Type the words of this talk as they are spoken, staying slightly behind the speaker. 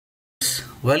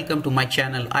Welcome to my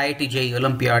channel IIT JEE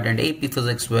Olympiad and AP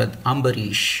Physics with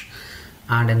Ambarish.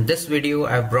 And in this video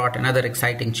I've brought another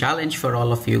exciting challenge for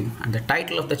all of you, and the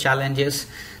title of the challenge is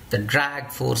the drag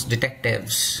force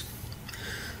detectives.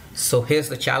 So here's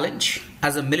the challenge.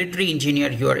 As a military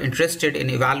engineer, you are interested in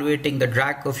evaluating the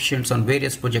drag coefficients on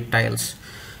various projectiles.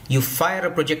 You fire a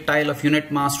projectile of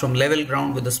unit mass from level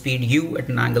ground with the speed u at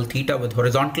an angle theta with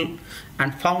horizontal,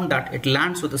 and found that it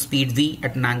lands with a speed v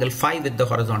at an angle phi with the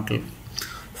horizontal.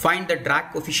 Find the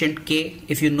drag coefficient k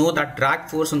if you know that drag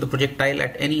force on the projectile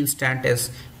at any instant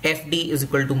is Fd is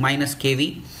equal to minus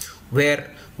kv, where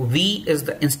v is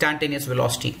the instantaneous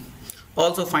velocity.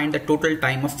 Also find the total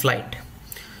time of flight.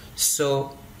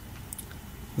 So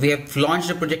we have launched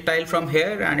a projectile from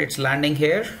here and it's landing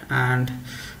here, and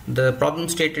the problem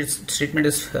statement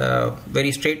is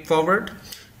very straightforward.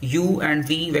 U and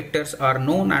v vectors are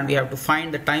known, and we have to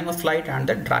find the time of flight and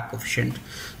the drag coefficient.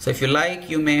 So if you like,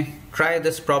 you may try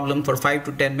this problem for 5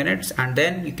 to 10 minutes and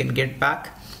then you can get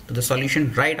back to the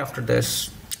solution right after this.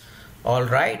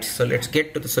 Alright, so let's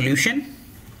get to the solution.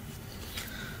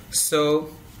 So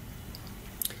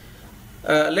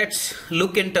let's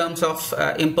look in terms of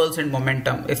impulse and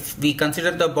momentum. If we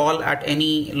consider the ball at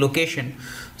any location,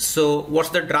 so what's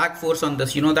the drag force on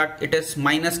this? You know that it is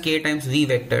minus k times v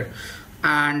vector,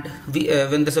 and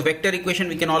when there's a vector equation,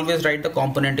 we can always write the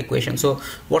component equation. So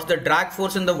what's the drag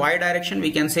force in the y direction? We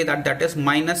can say that that is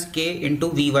minus k into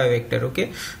vy vector.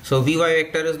 Okay, so vy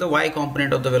vector is the y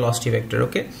component of the velocity vector.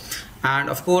 Okay,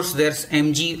 and of course there's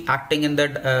mg acting in the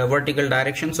vertical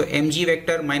direction, so mg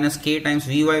vector minus k times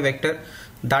vy vector,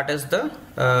 that is the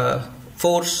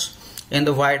force in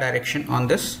the y direction on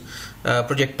this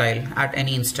projectile at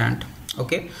any instant.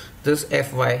 Okay, this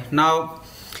fy. Now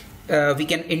we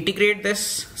can integrate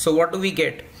this. So what do we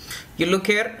get? You look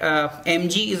here,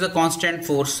 mg is a constant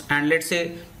force, and let's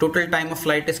say total time of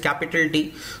flight is capital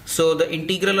T. So the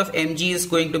integral of mg is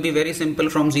going to be very simple,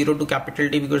 from 0 to capital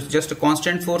T, because it's just a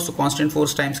constant force, so constant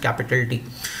force times capital T.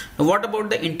 Now what about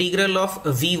the integral of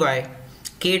vy?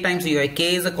 K times vy.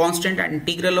 K is a constant, and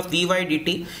integral of vy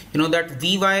dt, you know that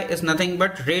vy is nothing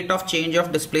but rate of change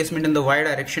of displacement in the y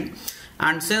direction.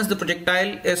 And since the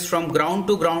projectile is from ground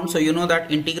to ground, so you know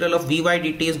that integral of vy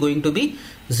dt is going to be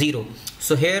 0.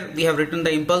 So here we have written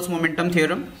the impulse momentum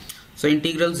theorem. So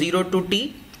integral 0 to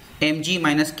t mg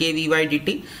minus k vy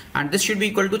dt, and this should be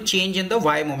equal to change in the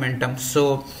y momentum.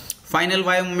 So final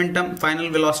y momentum,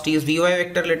 final velocity is vy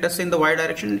vector, let us say in the y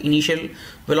direction. Initial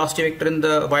velocity vector in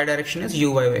the y direction is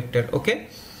uy vector. Okay,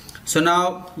 so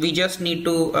now we just need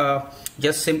to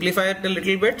just simplify it a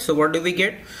little bit. So what do we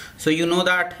get? So you know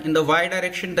that in the y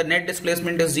direction the net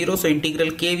displacement is 0, so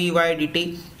integral k vy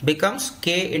dt becomes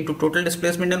k into total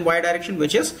displacement in y direction,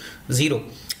 which is 0,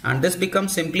 and this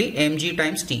becomes simply mg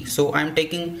times t. So I am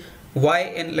taking y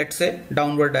in, let's say,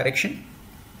 downward direction.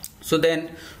 So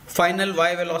then final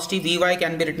y velocity vy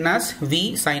can be written as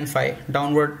v sin phi,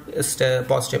 downward is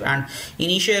positive, and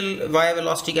initial y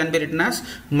velocity can be written as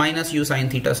minus u sin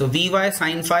theta. So vy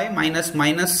sin phi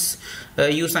minus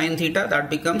u sin theta,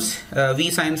 that becomes v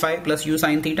sin phi plus u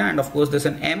sin theta, and of course this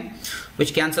is an m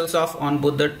which cancels off on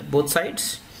both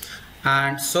sides.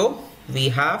 And so we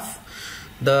have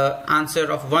the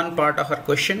answer of one part of our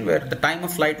question where the time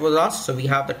of flight was asked. So we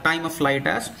have the time of flight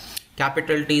as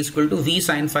capital T is equal to v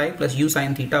sin phi plus u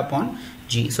sin theta upon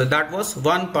g. So that was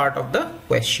one part of the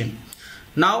question.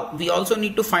 Now we also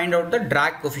need to find out the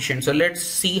drag coefficient. So let's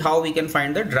see how we can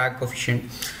find the drag coefficient.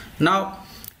 Now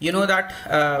you know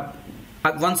that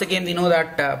once again we know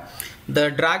that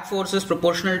the drag force is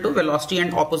proportional to velocity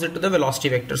and opposite to the velocity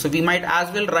vector. So we might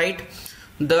as well write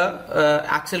the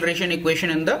acceleration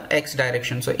equation in the x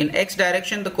direction. So in x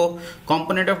direction, the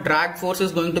component of drag force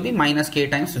is going to be minus k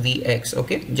times vx.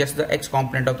 Okay, just the x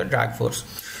component of the drag force.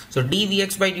 So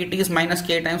dvx by dt is minus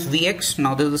k times vx.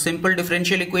 Now this is a simple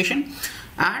differential equation,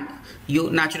 and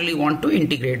you naturally want to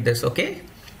integrate this. Okay,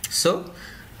 so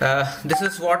this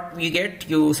is what you get.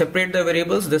 You separate the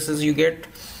variables. This is, you get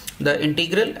the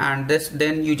integral, and this,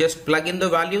 then you just plug in the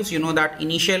values. You know that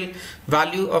initial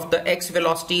value of the x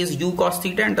velocity is u cos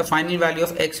theta, and the final value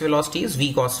of x velocity is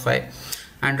v cos phi.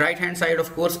 And right hand side,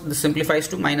 of course, this simplifies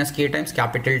to minus k times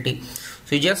capital T.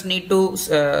 So you just need to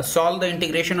solve the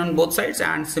integration on both sides,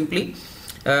 and simply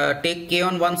take k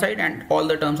on one side and all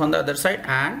the terms on the other side,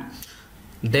 and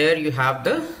there you have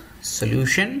the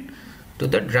solution to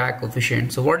the drag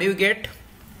coefficient. So what do you get?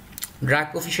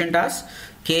 Drag coefficient as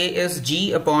k is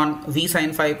g upon v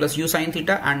sin phi plus u sin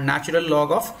theta, and natural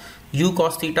log of u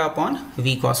cos theta upon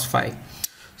v cos phi.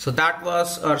 So that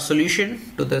was our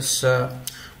solution to this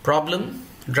problem,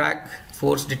 drag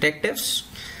force detectives.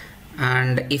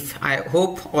 And I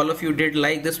hope all of you did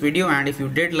like this video, and if you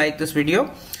did like this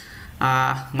video,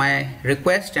 my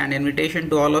request and invitation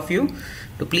to all of you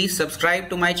to please subscribe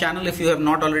to my channel if you have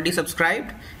not already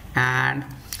subscribed, and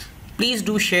please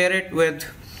do share it with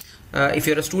if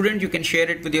you're a student, you can share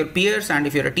it with your peers, and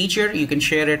if you're a teacher, you can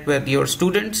share it with your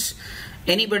students.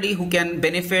 Anybody who can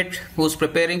benefit, who's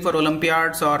preparing for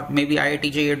Olympiads or maybe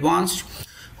IIT JEE Advanced,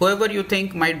 whoever you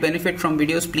think might benefit from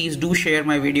videos, please do share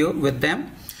my video with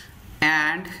them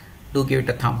and do give it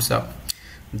a thumbs up.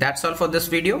 That's all for this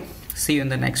video. See you in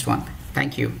the next one.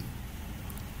 Thank you.